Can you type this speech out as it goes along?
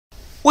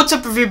What's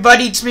up,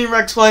 everybody? It's me,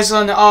 Rex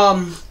Blyson.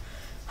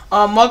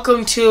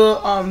 Welcome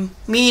to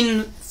me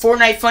and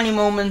Fortnite Funny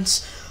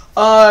Moments.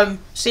 So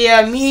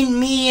yeah,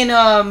 me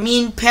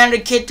and Panda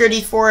Kid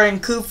 34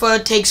 and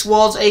Koofa Takes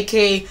Walls,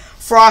 aka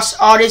Frost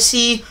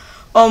Odyssey.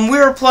 We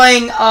were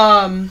playing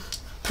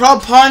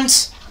prop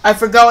hunts. I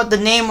forgot what the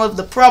name of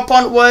the prop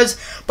hunt was,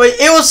 but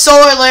it was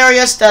so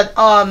hilarious that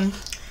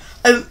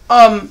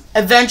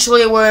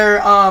eventually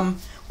where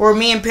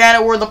me and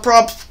Panda were the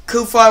props,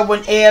 Koofa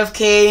went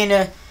AFK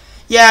and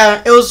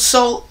yeah, he was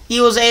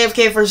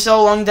AFK for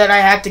so long that I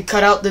had to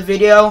cut out the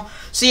video.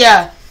 So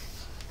yeah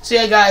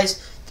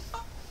guys,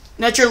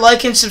 make sure to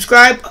like and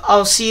subscribe.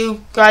 I'll see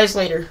you guys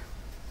later.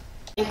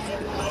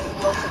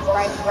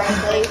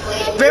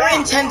 Very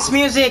intense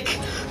music.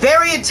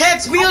 Very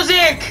intense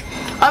music.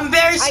 I'm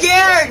very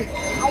scared.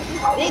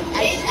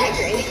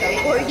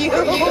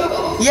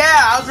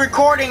 Yeah, I was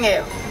recording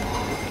it.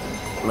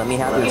 Let me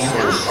have your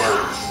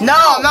souls. No,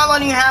 I'm not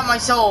letting you have my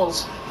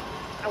souls.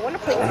 I want to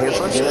play. I hear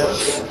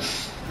footsteps.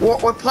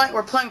 We're playing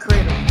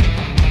creative.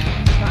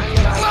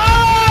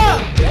 Ah!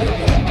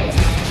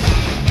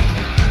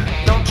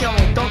 Don't kill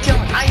me! Don't kill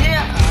me!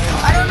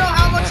 I don't know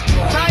how much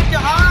time to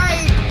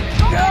hide.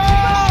 No!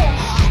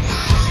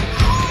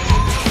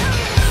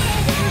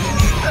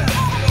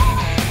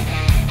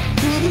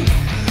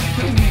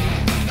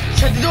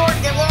 Shut the door.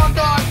 Get locked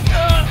on.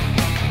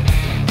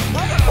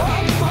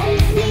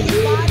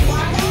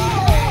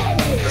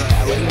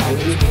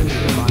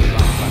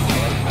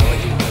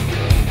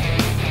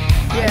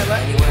 Yeah,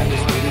 but Anywhere in this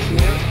movie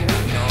here?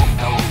 No,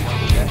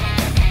 okay.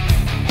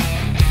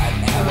 I've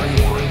never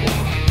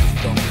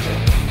don't care.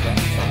 Okay,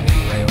 so I'm gonna be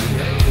right over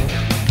here.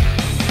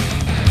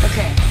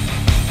 okay.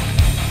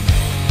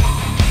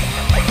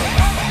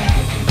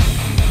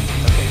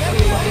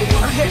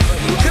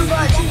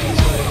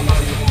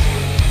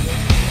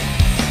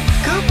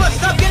 Koopa,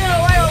 stop getting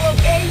away on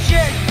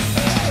location.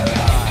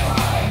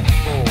 5,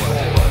 4,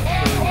 3,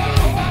 2,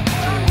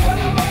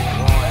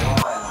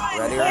 1.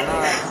 Ready or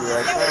not, here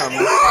I come.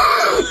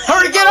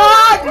 Hurry, get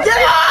on! Get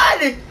on!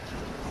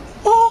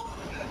 Oh.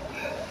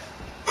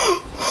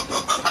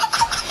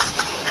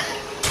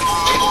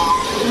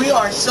 We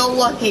are so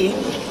lucky.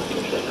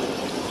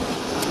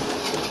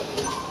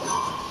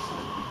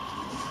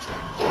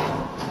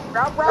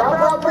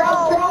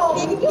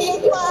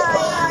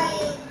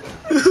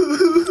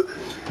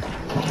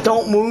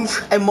 Don't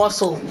move a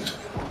muscle.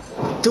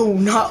 Do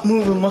not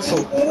move a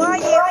muscle.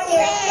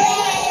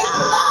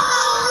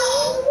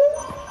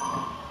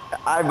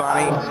 Hi,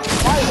 Bonnie.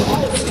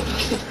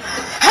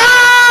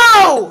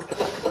 How?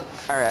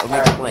 Alright,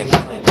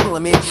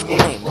 let me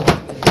explain.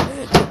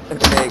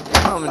 Okay,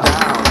 calm down.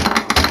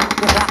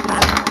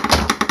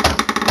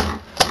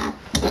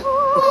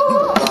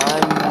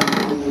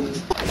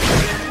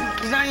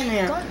 He's not in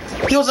here.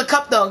 Give us a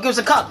cup, though. Give us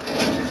a cup.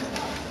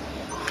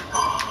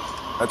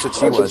 That's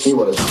what she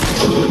was.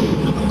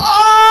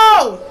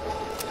 Oh!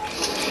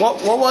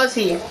 What was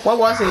he? What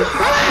was he?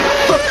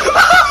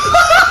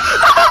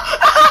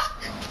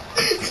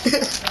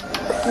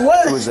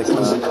 What? It was a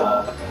cousin.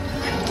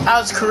 I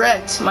was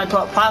correct, my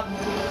pop.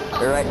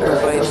 Alright,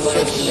 Koofa, it's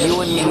just you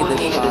and me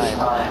this time.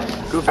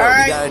 Koofa,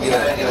 Alright. we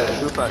gotta do it.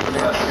 Koofa, come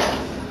here.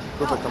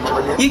 Koofa, come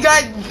over here. You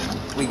guys,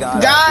 We got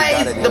it.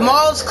 guys, the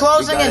mall's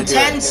closing in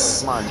 10.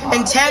 Come on.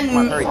 In 10. Come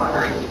on, hurry.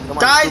 Come on,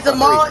 Guys, Koofa, the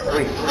mall.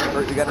 Hurry.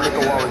 We gotta make a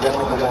wall. We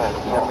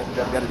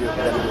gotta do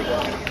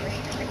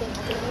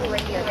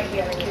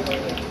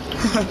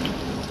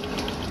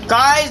it.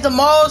 Guys, the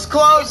mall's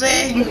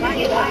closing.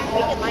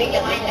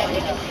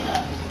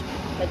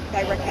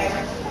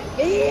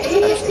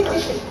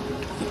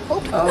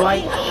 Oh my!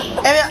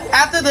 And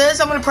after this,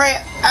 I'm gonna pray.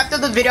 After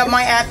the video, I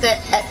might have to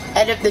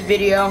edit the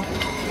video.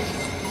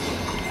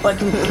 But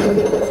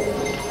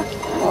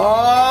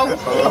oh,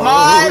 come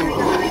on!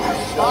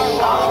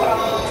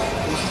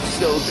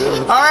 So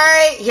good. All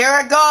right, here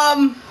I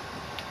come.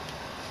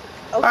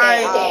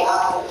 Okay,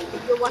 Alright.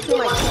 if you're watching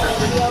my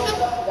video,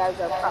 you guys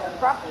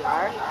probably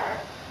are.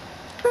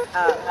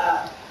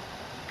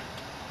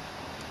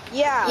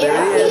 Yeah.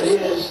 There he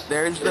is.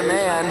 There's the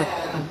man.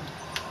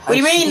 What do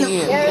you mean?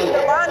 There's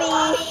the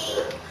Bonnie.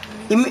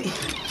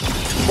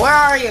 Where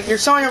are you? You're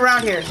showing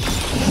around here.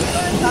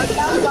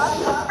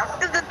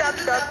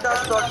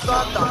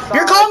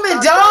 You're calling me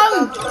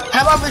dumb?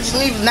 How about we just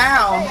leave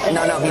now?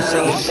 No, he's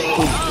saying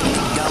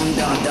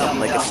dumb,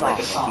 like a song.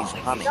 He's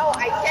humming. No,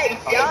 I said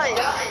done.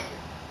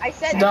 I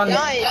said Done. done.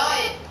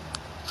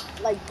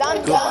 Like done.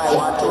 Koofa, I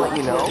want to let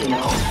you know.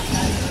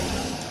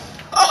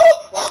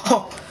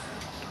 Oh!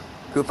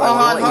 Koofa, I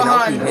want to let you know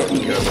he hit me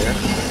earlier.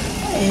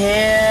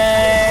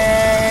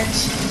 Yeah,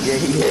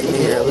 he hit me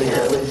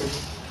earlier.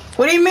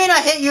 What do you mean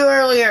I hit you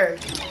earlier?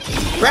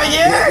 Right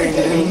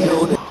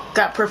here?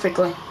 Got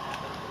perfectly.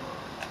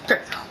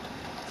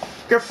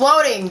 You're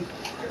floating.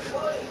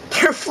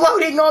 You're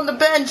floating on the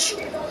bench.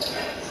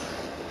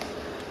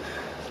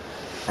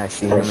 I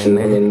see him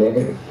in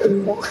there.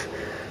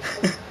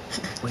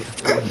 Wait,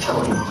 let's go.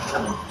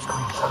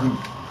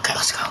 Okay,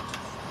 let's go.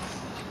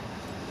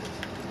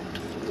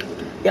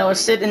 Yeah,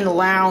 let's sit in the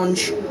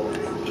lounge.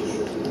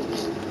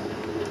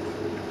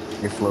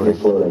 You're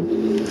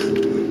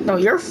floating. No,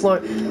 you're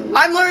floating.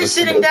 I'm literally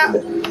sitting down.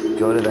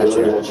 Go to that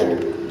chair.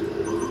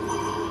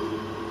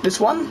 This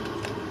one?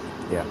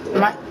 Yeah.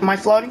 Am I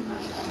floating?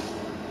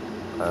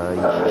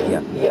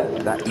 Yeah.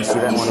 That, you see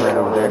that one right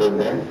over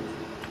there?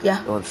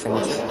 Yeah. The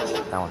single chair?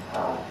 That one.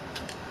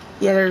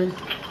 Yeah,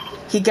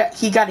 he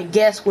got a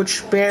guess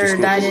which bear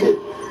died in.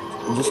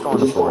 Just go on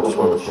the floor. Just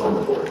go on the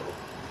floor.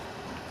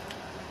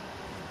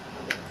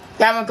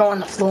 Yeah, I'm gonna go on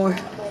the floor.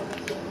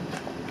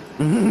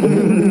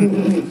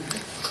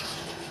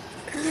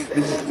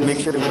 Make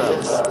sure to grab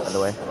this, by the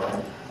way.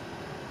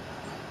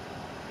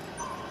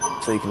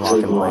 So you can lock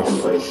in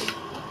place.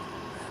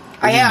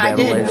 I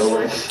did.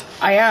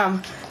 I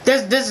am.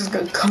 This is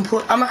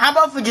complete. How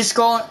about if we just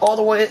go all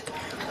the way,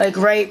 like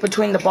right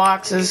between the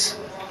boxes?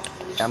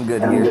 I'm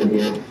good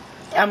here.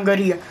 I'm good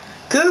here.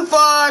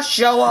 Kufa,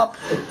 show up.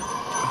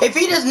 If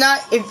he does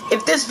not,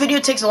 if this video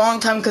takes a long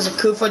time because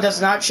Kufa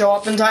does not show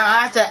up in time,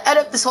 I have to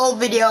edit this whole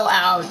video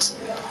out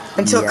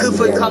until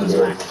Kufa comes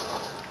back.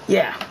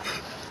 Yeah.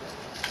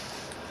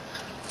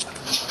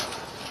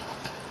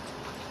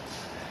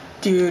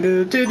 Do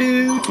do do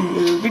do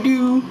do do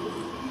do.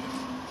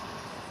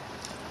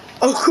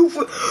 Oh,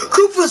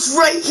 Kufa's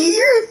right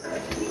here.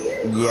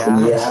 Yeah.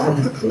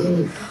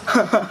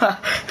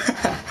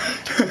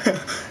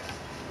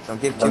 Don't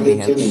give too many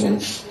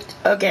hints.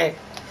 Okay.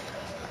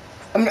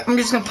 I'm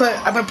just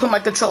gonna put my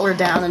controller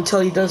down until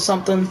he does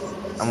something.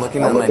 I'm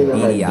looking at my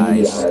beady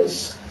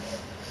eyes.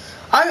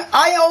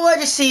 I all I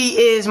just see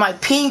is my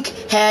pink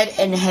head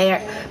and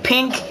hair,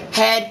 pink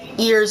head,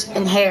 ears,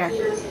 and hair.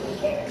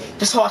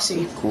 That's all I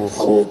see.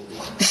 Cool.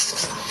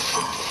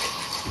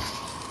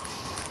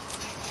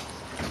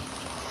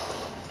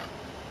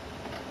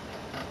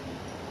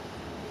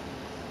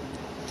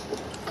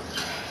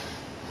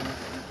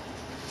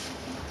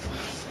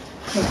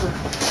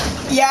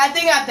 Yeah, I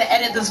think I have to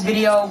edit this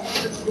video.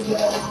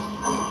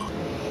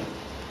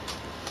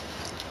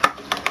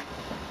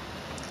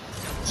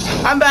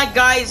 I'm back,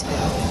 guys.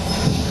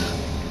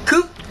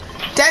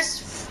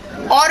 This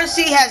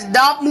Odyssey has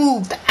not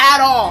moved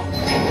at all.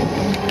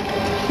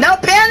 Now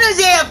Panda's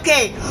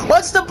AFK.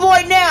 What's the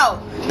point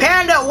now?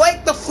 Panda,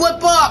 wake the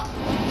flip up.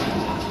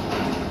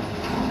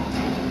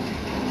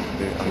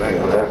 I'm back.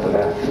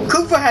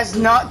 Cooper has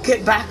not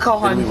get back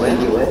on. Did we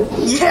win?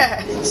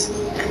 Yes.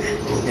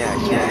 Yeah, I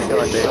feel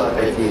like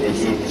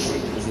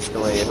he's just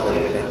still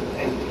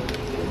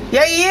AFK.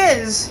 Yeah, he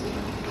is.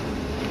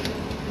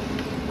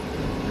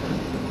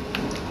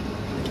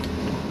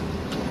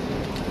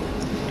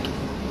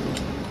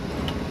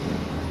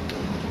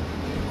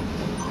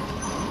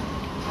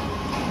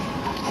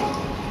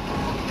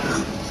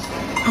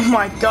 Oh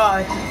my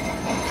god.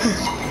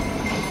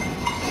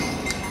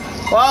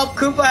 Well,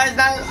 Koopa has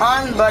that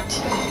on, but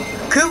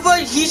Koopa,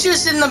 he's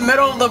just in the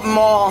middle of the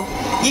mall.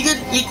 You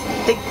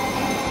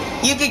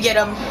could get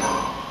him.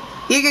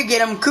 You could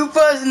get him.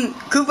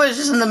 Koopa's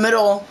just in the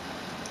middle,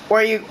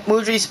 where you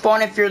usually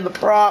spawn if you're the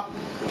prop.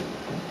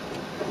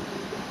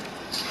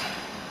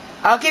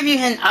 I'll give you a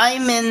hint. I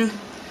am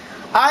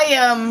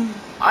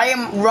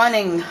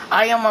running.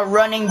 I am a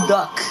running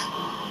duck.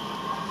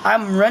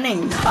 I'm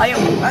running. I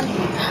am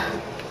running.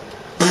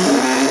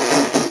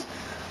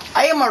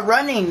 I am a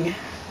running.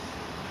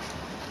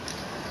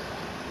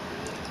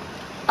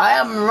 I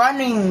am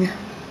running.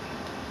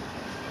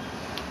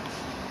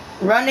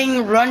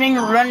 Running.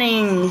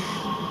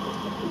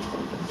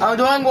 I'm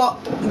doing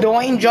what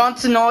Dwayne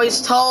Johnson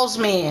always tells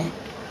me.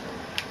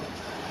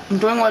 I'm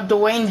doing what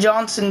Dwayne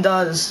Johnson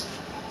does.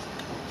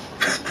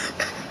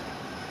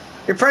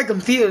 You're pretty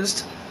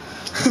confused.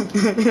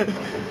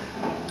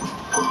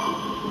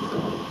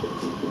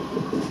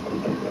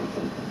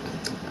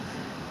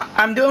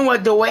 I'm doing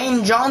what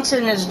Dwayne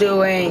Johnson is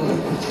doing.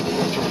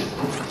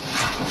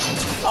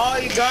 Oh,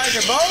 you guys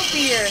are both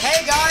here.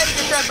 Hey guys,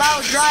 it's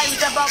about drive,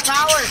 it's about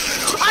power.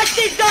 I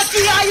think that's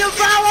the eye of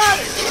power.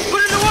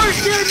 But in the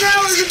worst here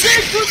now is a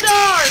big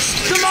star.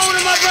 Come on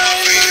in my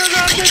brain,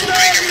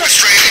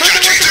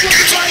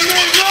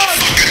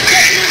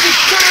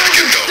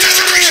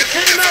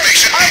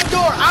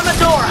 I'm a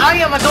door. I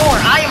am a door.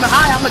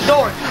 I'm a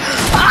door.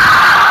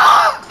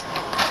 Ah!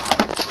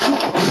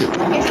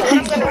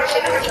 I'm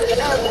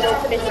gonna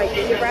finish my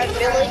gingerbread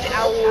village.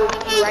 I will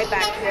be right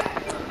back here.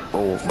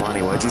 Oh,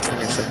 Bonnie, why'd you turn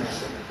yourself?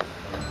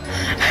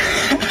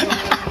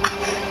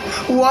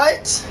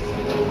 What?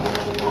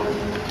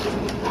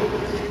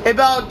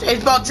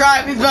 It's about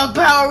drive, it's about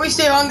power. We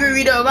stay hungry,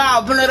 we do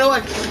about open the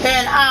door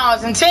and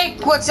ours and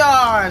take what's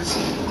ours.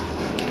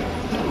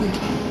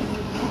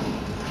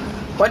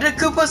 What did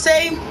Koopa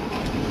say?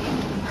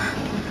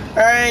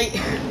 Alright.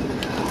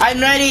 I'm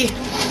ready.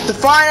 The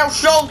final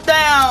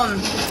showdown.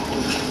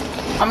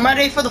 I'm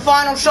ready for the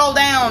final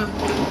showdown.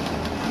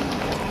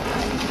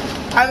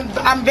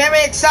 I'm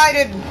very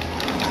excited.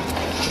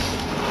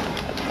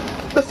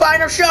 The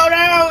final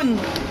showdown.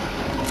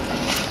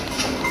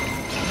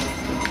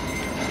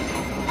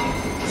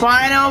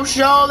 Final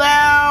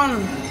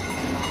showdown.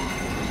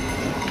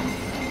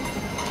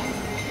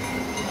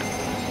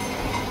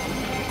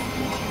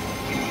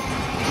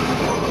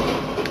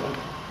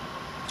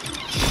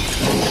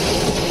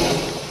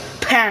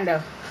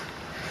 Panda.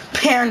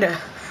 Panda.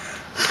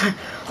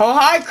 Oh,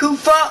 hi,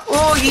 Koopa.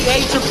 Oh, he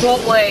ate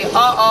Chipotle.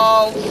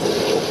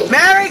 Uh-oh.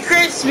 Merry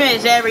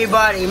Christmas,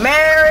 everybody.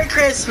 Merry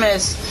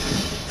Christmas.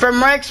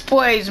 From Rex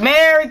Plays.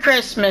 Merry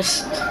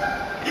Christmas.